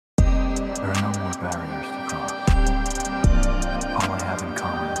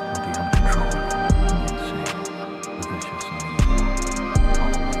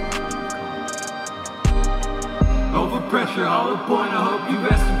point, I hope you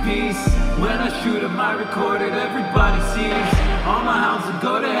rest in peace. When I shoot him, I record it, everybody sees. All my hounds will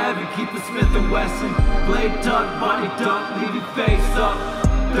go to heaven, keep a Smith & Wesson. Blade tuck, body dunk, leave your face up.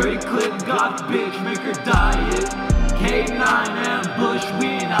 30 clip, goth bitch, make her diet. K9 ambush,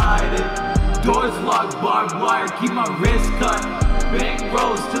 we ain't hiding. Doors locked, barbed wire, keep my wrist cut.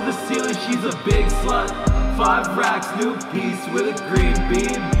 Bankrolls to the ceiling, she's a big slut. 5 racks, new piece with a green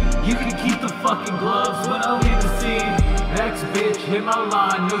beam. You can keep the fucking gloves when I leave the scene. Ex-bitch hit my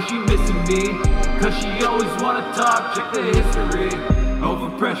line, know she missing me. Cause she always wanna talk, check the history.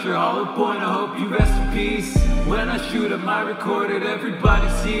 Overpressure, hollow point, I hope you rest in peace. When I shoot him, I record it, everybody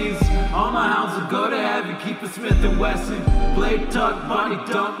sees. All my hounds will go to heaven, keep a Smith & Wesson. Blade tuck, body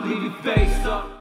dump, leave your face up.